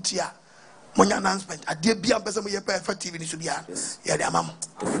o mom tia monya announcement ade bia pese mo ye pa fa TV ni su bia ya de amam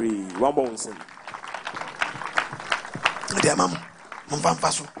free one more sin de amam mo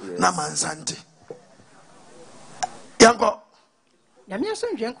fa so na mansante yanko na mi so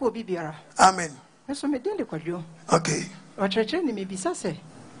ndwen ko obi biara amen. So me dende kwajo. Okay. O cheche ni me bisa se.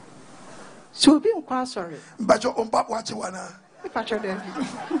 So bi nkwa sorry. Bacho on pap watch wana. Me pacho dem.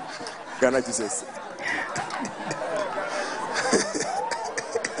 Ghana Jesus.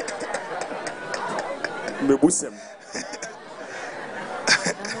 Me busem.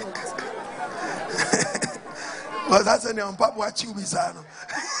 Was that say on pap watch you bisa no.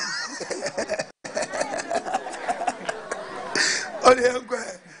 Odi enko.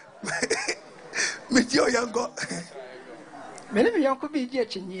 Me tio yango. Me ne me yanko bi di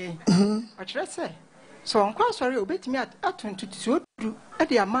achinye. O kire se So on kwa sorry obetimi atonto so du e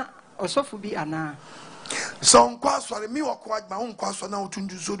de ama osofo bi ana. So on kwa sorry mi wo kwa ma on kwa so na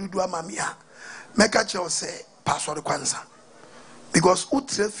otundu so dudu ama mi a. Meka che o se pastor kwanza. Because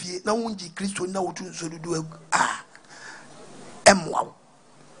utrefie na wonji Kristo na otundu so dudu emwa.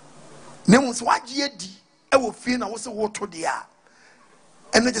 Nemu so wagye adi e wo fie na wo se wo to de a.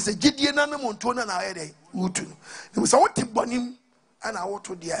 Ene je se gidie na nemu nto na na yede wutu. Nemu so wote bonim ana wo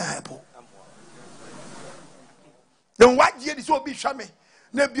to de a hebo. Then wagye di so obi hwame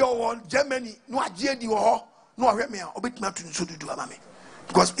na bi o Germany no wagye di wo ho no hwe me a obetuma atundu so dudu ama me.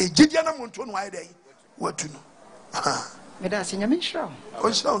 Because a gidie na monto no yede watu no. Me da se nyame hira. O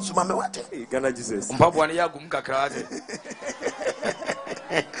hira on so ma me wate. Ghana Jesus. Mpabo ne yagum kakra ate.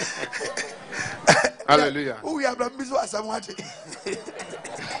 Hallelujah. Who we have bizo asam wate.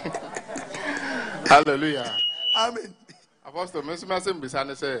 Hallelujah. Amen. Apostle, me sema bisa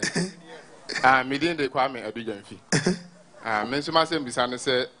ne say me din de Kwame Adujanfi. Me sema bisa ne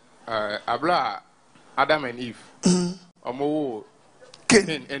say abla Adam and Eve. Omo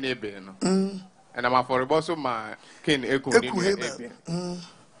Cain and Abel no. And I'm for also my Cain echo ni Abel.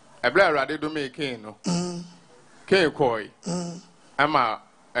 Abla rade do me Cain no. Cain koi. Ama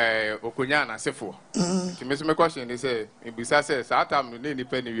okunya na sefo. Ti me some question dey say bisa say sa time no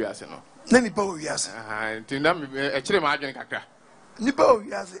nipa ni wiase no. Na nipa o wiase. Ti na me kire ma adwen kakra. Nipa o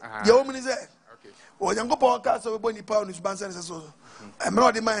wiase. Ye o mini say. Okay. O Nyankopɔn ka so bo nipa o ni subanse ne so. Me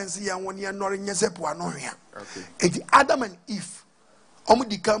no de man si ya won ye nore nyesepo ano hwea. Okay. Eti Adam and Eve omo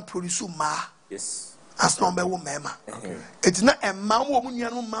di kan produce ma. Yes. As no be wo mema. Okay. Eti na emma wo mu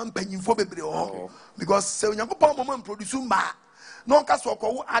nuanu ma mpanyimfo bebre ho. Because se Nyankopɔn mo man produce ma. No ka so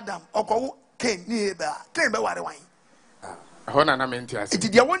okowo Adam, okowo Cain ni Abel. Cain be ware wan. Hona na menti ase.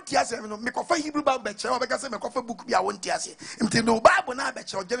 It dia wonti ase no me kofa Hebrew Bible be chere obeka se me kofa book bia wonti ase. Mti no Bible na be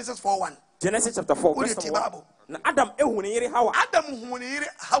chere Genesis 4:1. Genesis chapter 4 verse 1. Na Adam ehu ne yire Hawa. Adam hu ne yire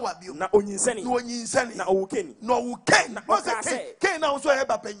Hawa bio. Na onyinsani. Na onyinsani. Na owu Cain. Na owu Cain. Na Cain na so e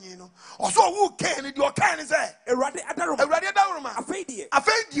ba panyin no. Oso owu Cain di o Cain se. Ewurade adaroma. Ewurade adaroma. Afei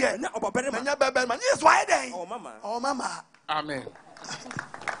die. Na obaberema. Na baberema. Ni so aye den. Oh mama. Oh mama. Amen.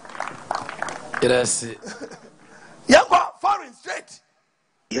 Yes. Yango foreign straight.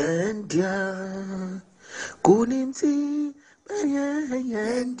 Yendia kunimsi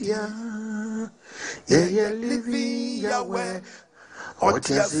yendia ye living yawe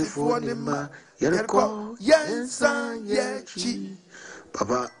otiasifu onima yerko yensa yechi.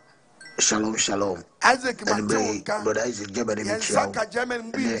 Papa shalom shalom. Isaac Matoka. Brother Isaac Germany Michel.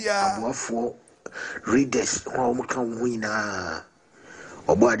 German Biblia. Abuafo readers who can win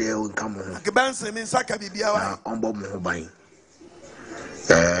obade come Kebanse min saka bibia wa. Ombo mo ban.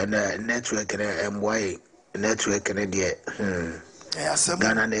 Network na MY network na de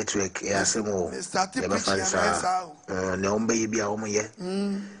Ghana network asemo e ba fansa na omba yi bia omo ye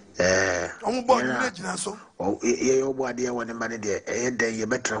omo ni gina so ye obade woni ba ne de e den ye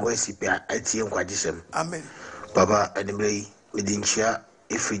betra ho asipia atie nkwagisem. Amen. Baba animrei medinchia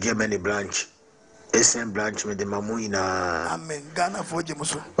if Germany branch SM branch me de mamu ina. Amen. Ghana for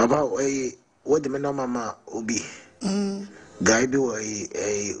jemuso. Baba what the no mama obi. Guy do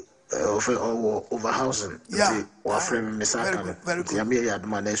over housing. Yeah. Or frame me saka. Very good. Yami ya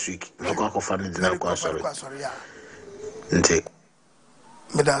duma next week. No kwa ko fan dina kwa sorry. Yeah. Nte.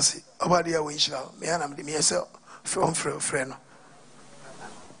 Medasi. Obadi ya winshal. Me anam di me yesel from friend.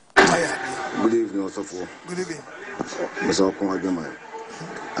 Good evening, Osofo. Good evening. Mr. AGYEMANG.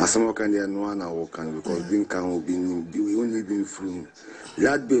 Asamo kan dia no na wo kan because bin kan obi we only been through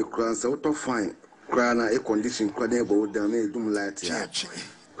that be crown so to fine crown na a condition crown na bo down na dum light ya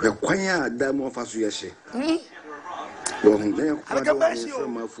we kwanya adam of aso ye she bo hun na crown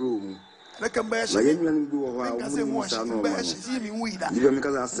from afro Leka mbashi. Na yenwan bi wo ha wo sa no ma. Dibe mi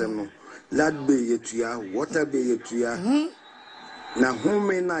kaza asem no. Lad be yetua, water be yetua. Na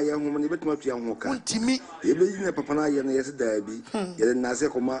home na ye home ni betuma tua ho ka. Untimi. Ye be yin papa na ye na ye se da bi. Ye na se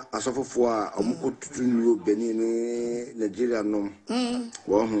koma asofofo a omko tutu ni obeni ni Nigeria no.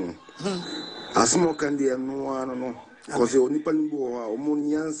 Wo ho. Asmo kan de no ano no. Cause onipa ni bi wo ha omo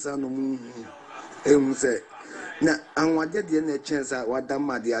nyansa no mu. Ehun se na anwaje de na chance a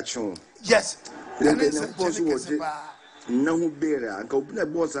wadama de acho. Yes. And it's no beer. And go to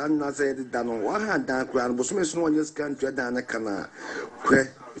boss and not say it down. One hand down crown, but some small just can't tread down a canal.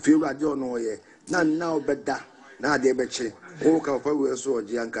 If you are your no ye, none now but that. Now they bet you. Oh, come forward so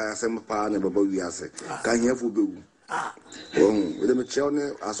Gianca, some pan and Babu Yase. Can you for boo? Oh, with the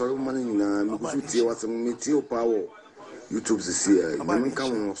Michelle, I saw money in Mukuti was some meteo power. YouTube's this year. I'm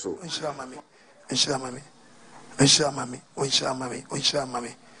coming also. Inshamami. Inshamami. Inshamami. Inshamami.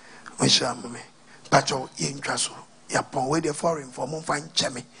 Inshamami. Inshamami. Pacho Yentraso, Yapon, where the foreign for Monfine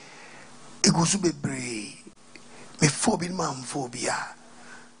Chemi. Egusu be me phobia.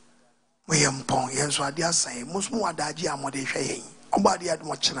 We am pon, yes, what they are saying. Most more daji are more they saying. Obadi had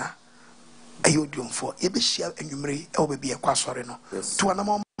watchna. Oduom for Ebishia and Yumri, or be a quasorino. To an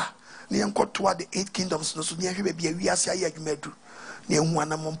amount. Near got toward the 8 kingdoms, no so near you be a Riasia Yagumedu. Near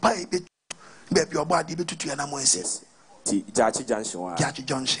one among pie, baby your body be to an amoensis. Jachi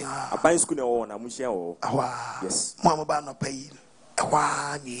Junction. A pine school on a Mushel. Yes, Mamma Bano pay. A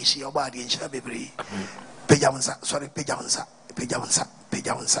one is your body in Shabby. Pejawansa, sorry, Pejawansa, Pejawansa,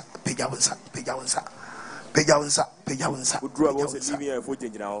 Pejawansa, Pejawansa, Pejawansa, Pejawansa, Pejawansa. Would draw was a living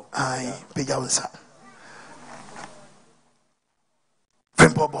footage now. Aye, Pejawansa.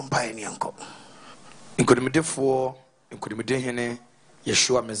 Frempo Bompire Yanko. Including for including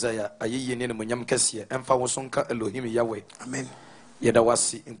Yeshua Messiah, a ye in Munyam Cassia, and Fawasonka Elohim Yahweh. Amen.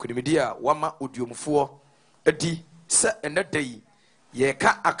 Yedawasi, include Wama Oduom for a D, set and a day. Ye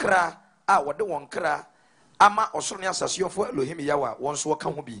ka akra, what the one kra, Ama Osonia Sasio for Elohim Yahweh, once walk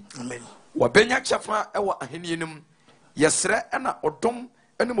can be. Amen. Wabenya Chafa, our Ahinium, Yesre, and Odom,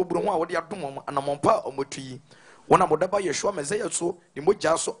 and Mubruma, what they are doing, and a Mompa or Moti. One of Yeshua Messiah so, the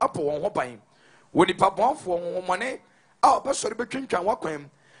Mujaso up on Wapine. When the papa for money, our person between can walk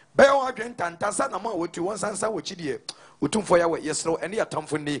him. Bell again, Tantasa, Nama, what you want answer which idiot. Utum for your yes, no, any atom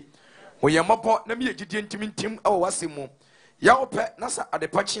for me. When your mopot, Nami, Jim, Tim, or Wasimu. Yao pet Nasa at the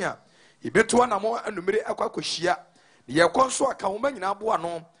Pachia. He bet one more and the Miri Aquacushia. The Yaconso account in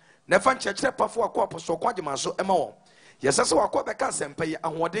Abuano. Never church for a corpus so quadrimaso emo. Yes, I saw a Quabeca and pay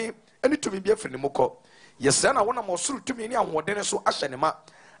and one day, and it to be a friend Moko. Yes, then I want a more suit to me near one dinner so Ashanima.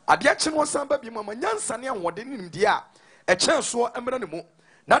 Adiachi was some baby mamma Yansani and what in India. A chance so embranimo.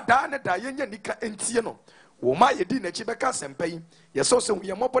 Not Dana Diana Nika and Tiano. Woma ye din Chibeka Sempe. Yes, also we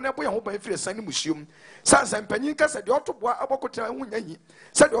are more than a hope if you send museum. Sans and Peninka said the Ottobois Abocota Wunani.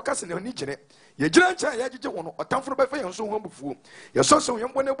 Said your cousin on Nijane. Ye Gilancha Yajiwan or Town for Buffet and so on before. Yes, also young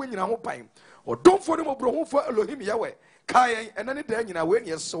one win in a hope pine. Or don't for them or bro for Elohim Yahweh. Kai and any day in a way,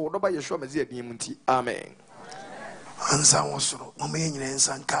 yes, so nobody show me the Dimunti. Amen. Ansa wasoro mamenye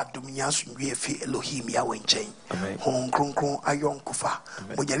nsa nka domiyasu nwie fi Elohim Yahweh nchen hon kronkron ayon kufa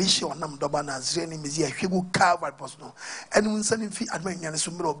mojalishi onam doba na azre ni mezi ahwegu Calvary post no enu nsa ni fi admanya ne so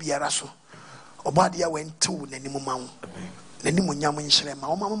mero biara so obade ya wentu nanimu mawo nanimu nyam nhyere ma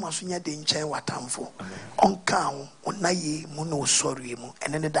oma mama so nya de nchen watamfo onka ho onaye mu no sori mu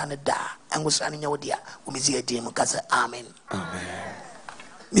ene ne da engusa ne nya wodia o mezi ade mu kasa amen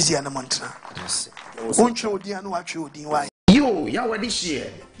mezi ana montra yes. Yo, Yahweh this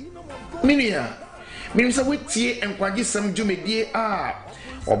year. Minia, Minister Whittier and NKWAGYESEM Jumedie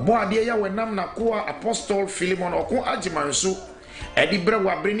or Boadia Yahweh Nam Nakua Apostle Philemon or AGYEMANG so Edibra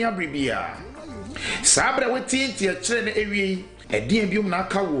Wabrinia Bribia. Sabra Whittier, Tia Ewi, a DMBum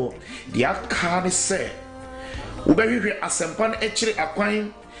Nakawo, the Akani say. Uberi Asempan Echere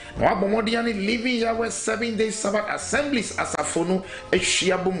Aquine. Wabomodiani living Yahweh 7 days Sabbath assemblies asafonu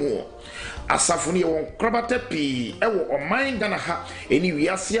eshiabumu asafuni won krabate pi ewo oman Ghana ha eni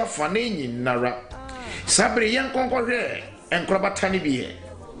wiase afane nyinara sabre yen konkohwe enkrabatani biye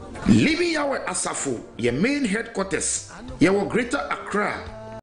living Yahweh asafu ye main headquarters ye wo Greater Accra